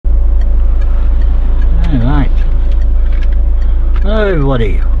Hello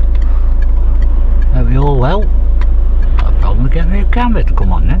everybody, hope you're all well. Got a problem with getting my camera to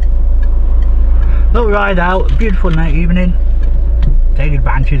come on then. Little ride out, beautiful night evening, take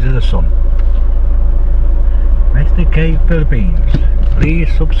advantage of the sun. Mr. K Philippines,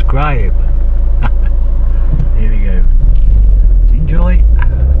 please subscribe. Here we go, enjoy.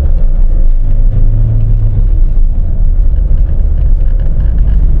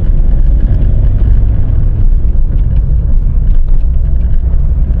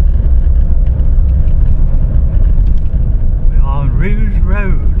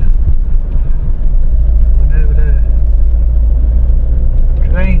 Road, going over the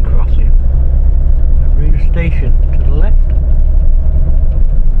train crossing, the Roos station to the left.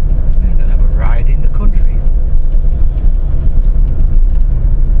 We're going to have a ride in the country.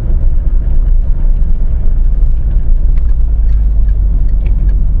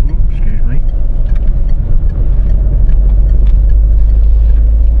 Oops, excuse me.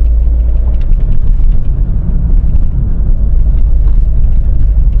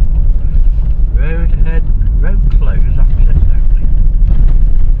 Road closed, access only.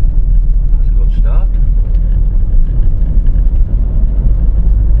 That's a good start.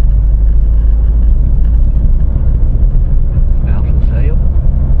 House for sale.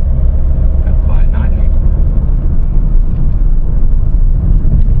 And quite nice.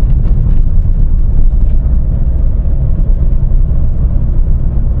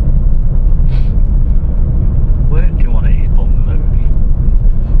 Worked in one of these bungalows.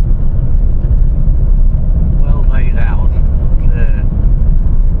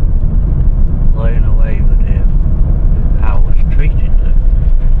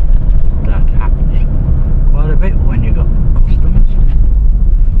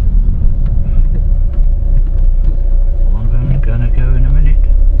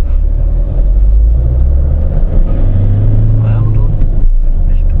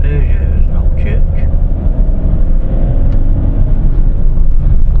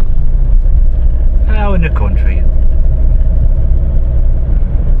 In the country.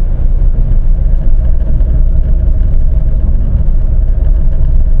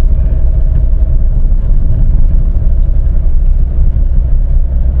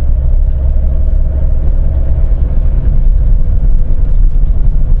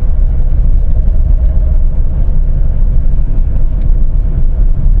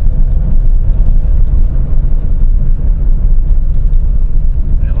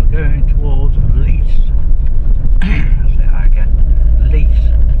 Now we're going towards Leece. Leece,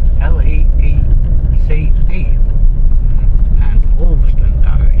 L-E-E-C-E, and Gleaston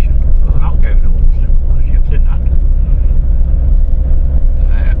direction. Well, we're not going to Gleaston, because you've seen that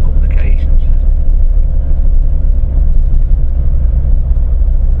a couple of occasions.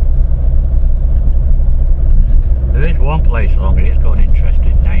 There is one place along here, it's got an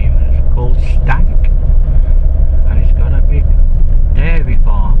interesting name, it's called Stank, and it's got a big dairy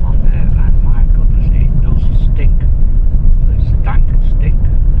farm on there, and my goodness, it does stink. Stank and stink.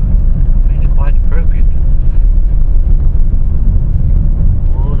 It's quite appropriate.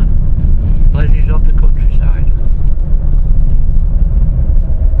 All the pleasures of the countryside.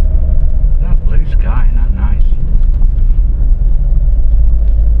 That blue sky, isn't that nice?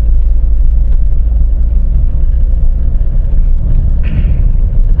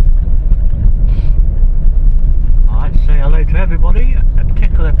 I'd like to say hello to everybody, a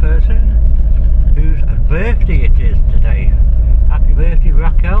particular person whose birthday it is today. Happy birthday,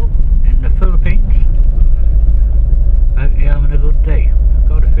 Raquel, in the Philippines. Hope you're having a good day. I've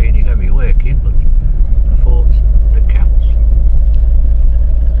got a feeling you're going to be working, but the thought's that counts.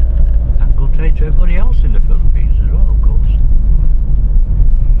 And good day to everybody else in the Philippines as well, of course.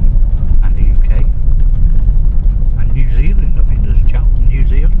 And the UK. And New Zealand. I think there's a chap from New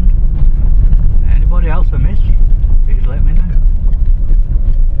Zealand. Anybody else I miss, please let me know.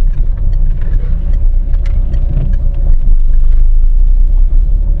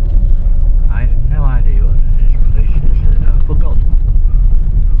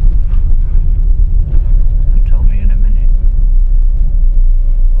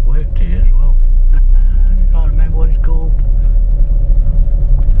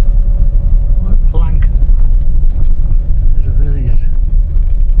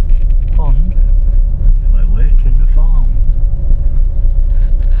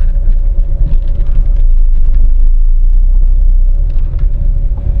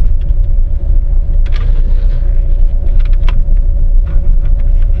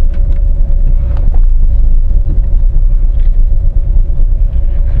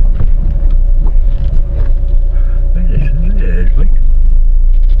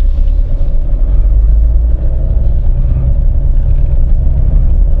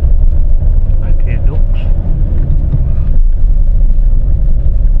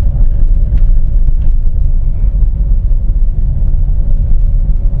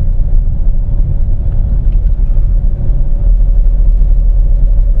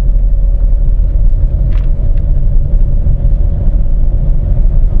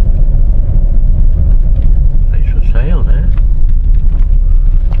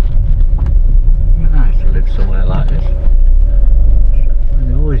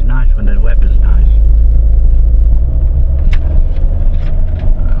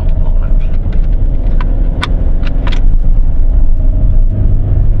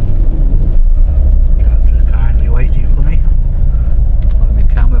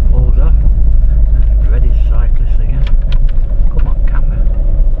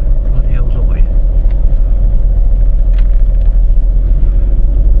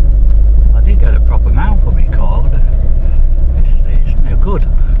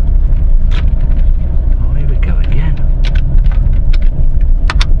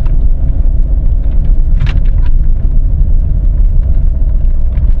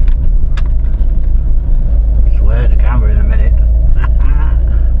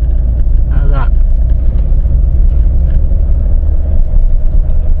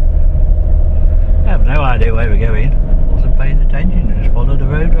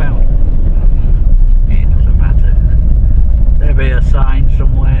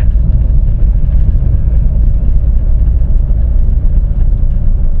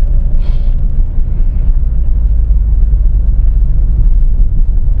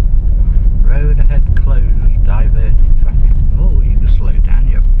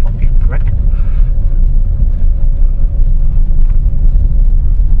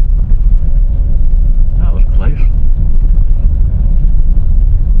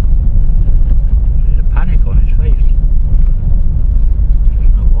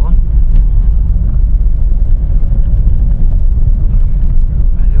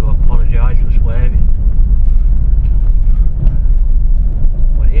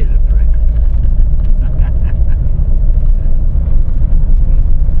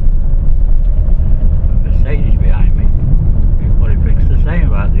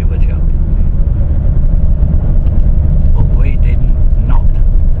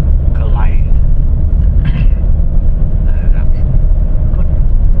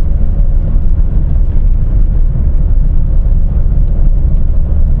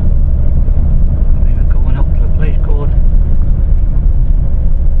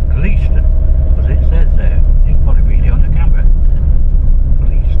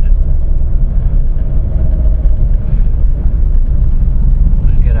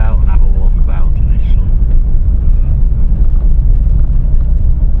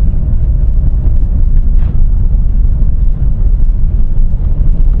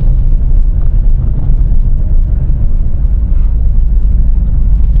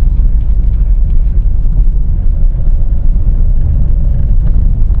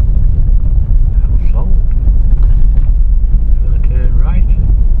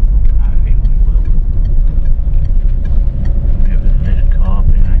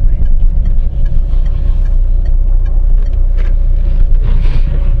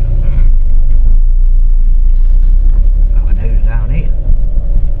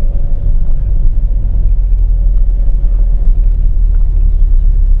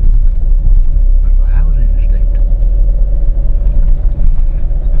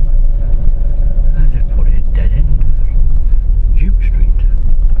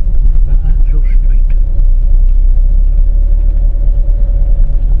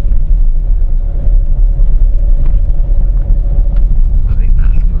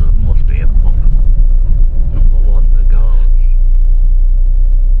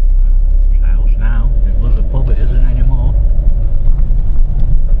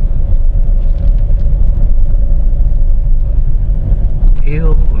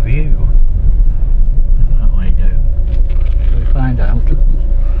 hill view. I don't know what to do. Shall we find out?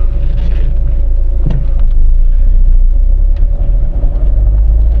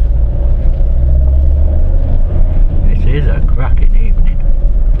 This is a cracking evening.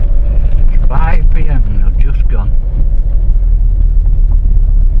 It's 5 PM and I've just gone.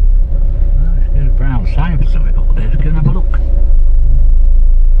 Oh, let's get a brown sign for something up there. Let's go and have a look.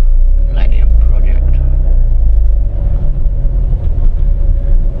 Millennium Project.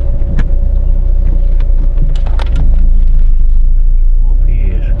 Up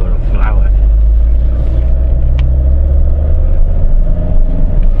here's got a flower.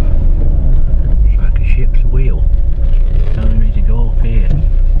 It's like a ship's wheel telling me to go up here.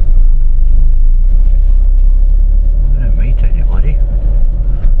 I don't meet anybody.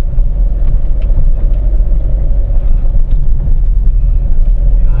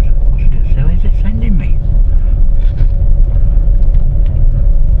 God, so is it sending me?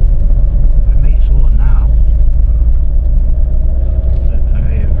 If I meet someone now,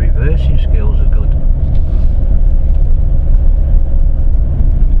 reversing skills are good.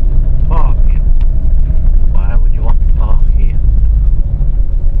 Parking. Why would you want to park here?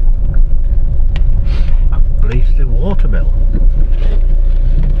 At Gleaston watermill.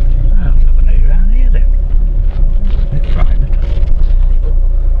 Let's have a look around here then. It's private.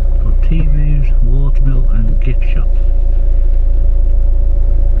 Got TVs, watermill and gift shop.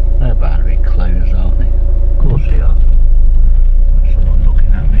 They're bound to be closed, aren't they? Of course they are. There's someone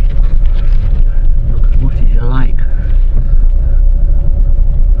looking at me. Look as much as you like.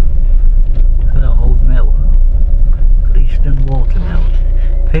 That old mill. Gleaston watermill.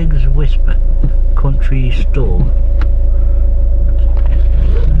 Pig's Whisper. Country store.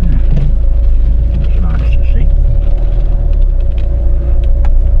 That's nice to see.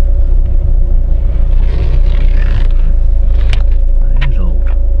 That is old.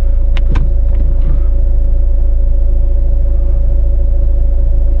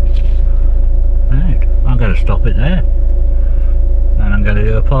 Right, I'm going to stop it there. And I'm going to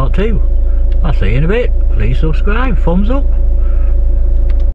do a part 2. I'll see you in a bit. Please subscribe. Thumbs up.